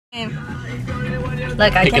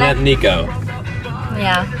Look, I Picking up Niko.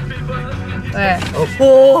 Yeah. Where?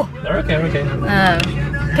 Oh, they're okay, we're okay.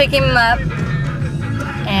 Pick him up,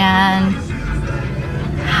 and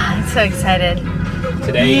I'm so excited.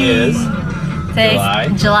 Today's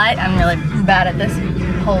July. I'm really bad at this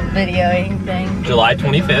whole videoing thing. July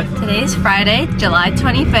 25th. Today's Friday, July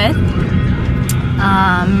 25th.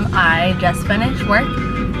 I just finished work,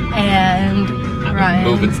 and Ryan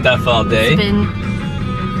moving stuff all day. Been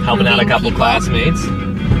helping out a couple classmates.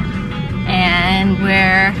 And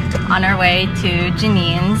we're on our way to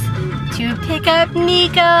Janine's to pick up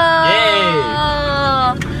Niko!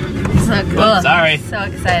 Yay! So cool. Oh, sorry. So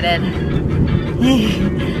excited.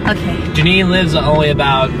 Okay. Janine lives only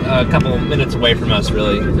about a couple minutes away from us,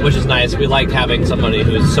 really, which is nice. We like having somebody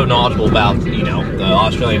who's so knowledgeable about, you know, the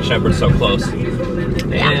Australian Shepherd so close.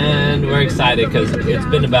 And we're excited because it's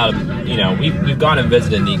been about, you know, we've gone and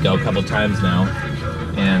visited Niko a couple times now,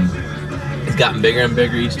 and it's gotten bigger and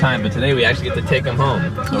bigger each time, but today we actually get to take him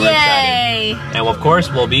home. So we're excited. And of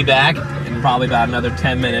course, we'll be back in probably about another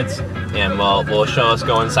 10 minutes, and we'll show us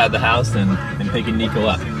go inside the house and picking Niko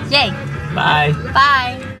up. Yay! Bye.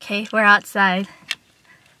 Bye. Okay, we're outside.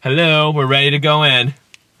 Hello, we're ready to go in.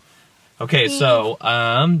 Okay, so,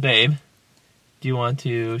 babe, do you want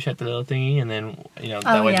to shut the little thingy, and then, you know,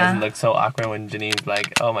 that way it doesn't look so awkward when Janine's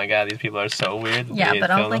like, oh my god, these people are so weird. Yeah,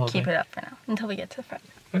 but I'll like keep it up for now, until we get to the front.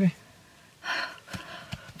 Okay.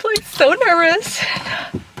 I'm so nervous.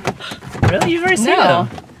 Really? You've already seen them?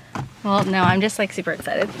 Well, no, I'm just like super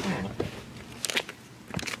excited.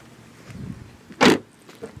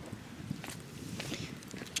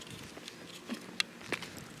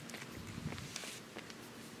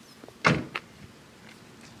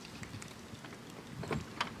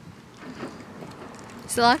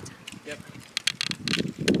 Is it locked? Yep.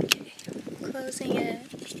 Okay, closing it.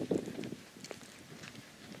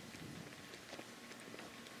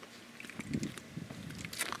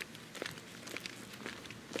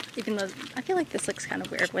 Even though I feel like this looks kind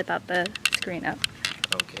of weird without the screen up.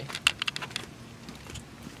 Okay.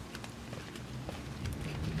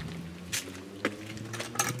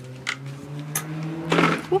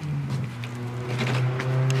 Whoop.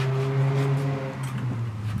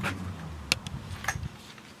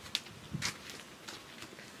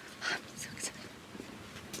 I'm so excited.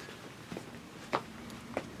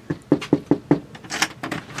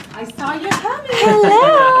 I saw you coming.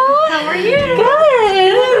 Hello. How are you?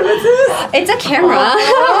 Good. What's this? It's a camera.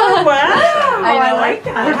 Oh, wow. I like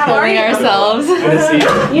that. We're filming ourselves. Good to see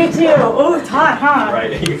you. You too. Oh, it's hot, huh?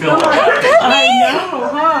 Right, you feel it. I know,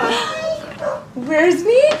 huh? Where's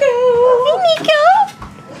Niko? Hey, Niko.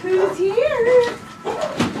 Who's here?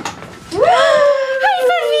 Hi,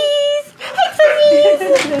 puppies. Hi, puppies.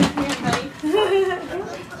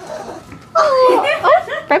 Oh,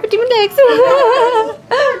 right between my legs.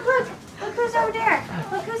 Look who's over there.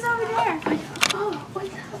 Look who's over there. Oh,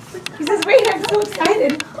 what's up? He says, wait, I'm so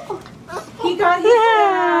excited. He got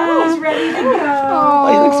his He's ready to go. Oh,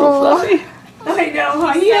 he looks so fluffy. I know,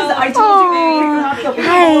 huh? He is. I told you maybe pick him up. He'll be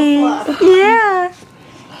full of fluff. Yeah.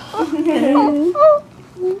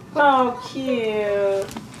 Oh, cute.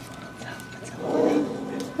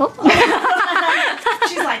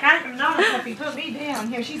 She's like, I'm not a puppy. Put me down.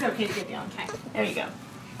 Here, she's okay to get down. Okay, there you go.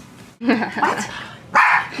 What?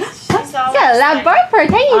 She's all got a loud bark for a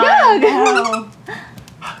tiny dog.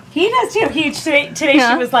 He does too. Today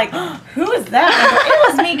she was like, who is that? It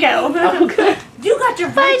was Niko. Oh, good. You got your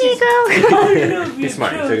Bye, Niko. I love you. He's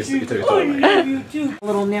smart. He took his I love you too. A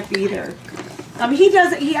little nip either. He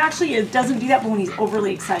actually doesn't do that, but when he's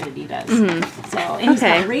overly excited, he does. So, and he's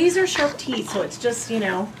got razor sharp teeth, so it's just, you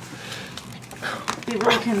know, they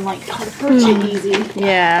really can like approach it easy.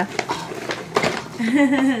 Yeah.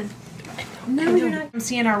 No, you're not. I'm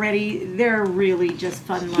seeing already. They're really just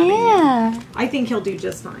fun loving. Yeah. I think he'll do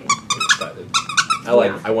just fine. Excited. I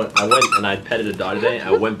went and I petted a dog today. I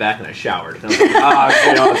went back and I showered. And I was like,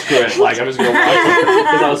 you know, screw it. Like I'm just gonna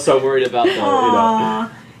because I was so worried about the, you know.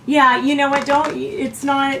 Yeah, you know what? It's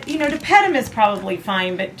not. You know, to pet him is probably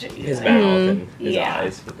fine, but His mouth and his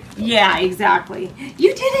eyes. Yeah, exactly.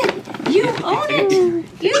 You did it. You own it.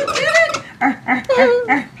 You did it.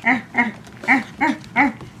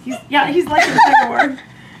 He's like a everywhere.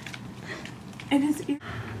 And his ear.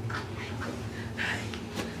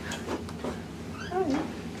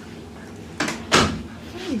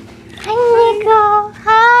 Hi, Niko.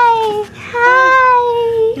 Hi.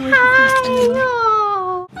 Niko.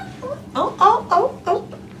 Oh.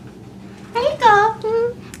 Niko.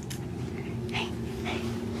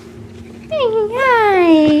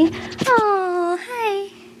 Hi. Oh, hi.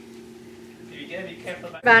 You get it, you can't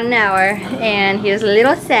put back. About an hour, and he was a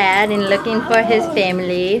little sad and looking for his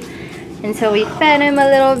family. And so we fed him a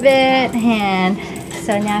little bit, and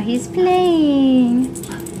so now he's playing.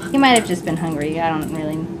 He might have just been hungry. I don't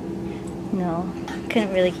really know.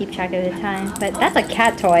 Couldn't really keep track of the time. But that's a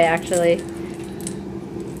cat toy, actually.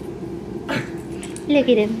 Look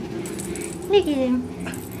at him. Look at him.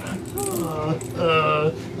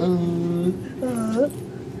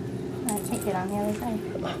 I'll take it on the other side.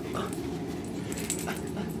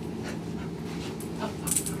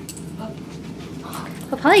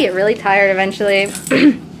 He'll probably get really tired eventually.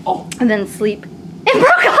 And then sleep. It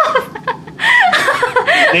broke off!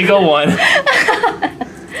 Niko won.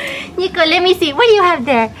 Niko, let me see. What do you have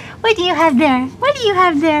there? What do you have there? What do you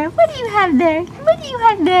have there? What do you have there? What do you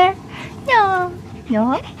have there? No.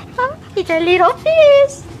 No. Oh, it's a little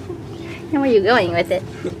fish. And where are you going with it?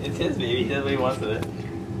 It's his baby. He does what he wants with it.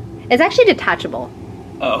 It's actually detachable.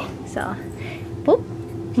 Oh. So, boop.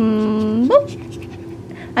 Boop.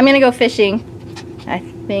 I'm gonna go fishing. I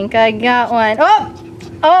think I got one. Oh!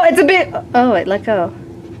 Oh, it's a bit. Oh, it let go.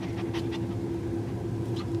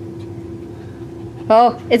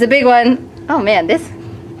 Oh, it's a big one. Oh man, this.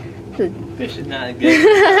 Fish is not good.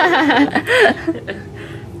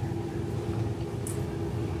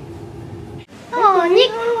 Oh,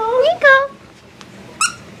 Niko.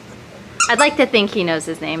 I'd like to think he knows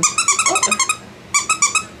his name.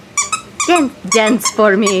 Dance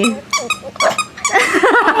for me.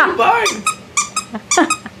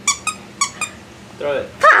 Throw it.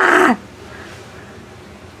 Ah!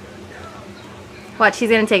 Watch, he's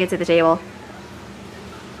gonna take it to the table.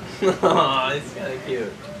 Oh, it's kind of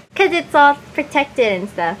cute. Cause it's all protected and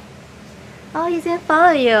stuff. Oh, he's gonna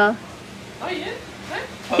follow you. Oh yeah.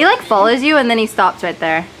 He like follows you and then he stops right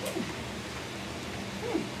there.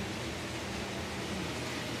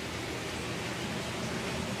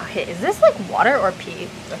 Okay, is this like water or pee?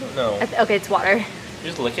 I don't know. Okay, it's water. You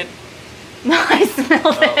just lick it. No, I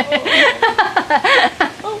smelled it.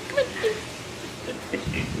 Oh, come on.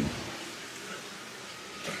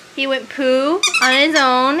 He went poo on his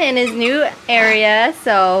own in his new area,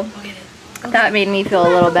 so that made me feel a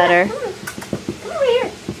little better. Come over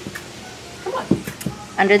here. Come on.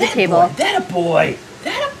 Under the table. That a boy.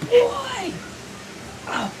 That a boy.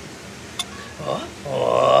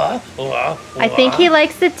 I think he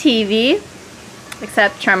likes the TV,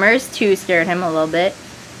 except Tremors 2 scared him a little bit.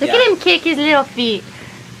 Look at him kick his little feet.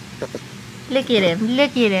 Look at him.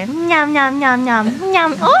 Look at him. Nom, nom, nom, nom,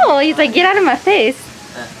 nom. Oh, he's like, get out of my face.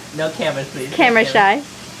 No cameras, please. Camera shy.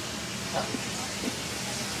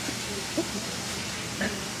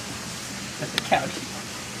 That's the couch.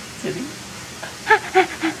 Sitting.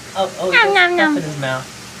 Oh, Nom, nom, nom. in his mouth.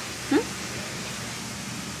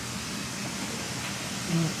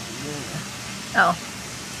 Oh,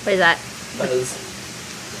 what is that? Buzz.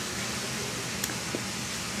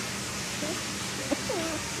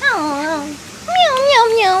 Oh, meow, meow,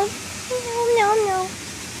 meow. Meow, meow, meow.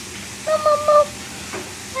 Meow, meow, meow.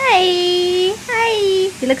 Hi. Hi.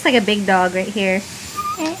 He looks like a big dog right here.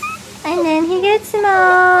 And then he gets small.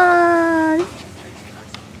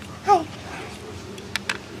 Hi.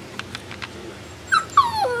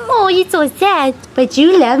 Oh, you're so sad. But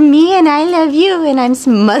you love me and I love you and I'm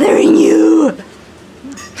smothering you.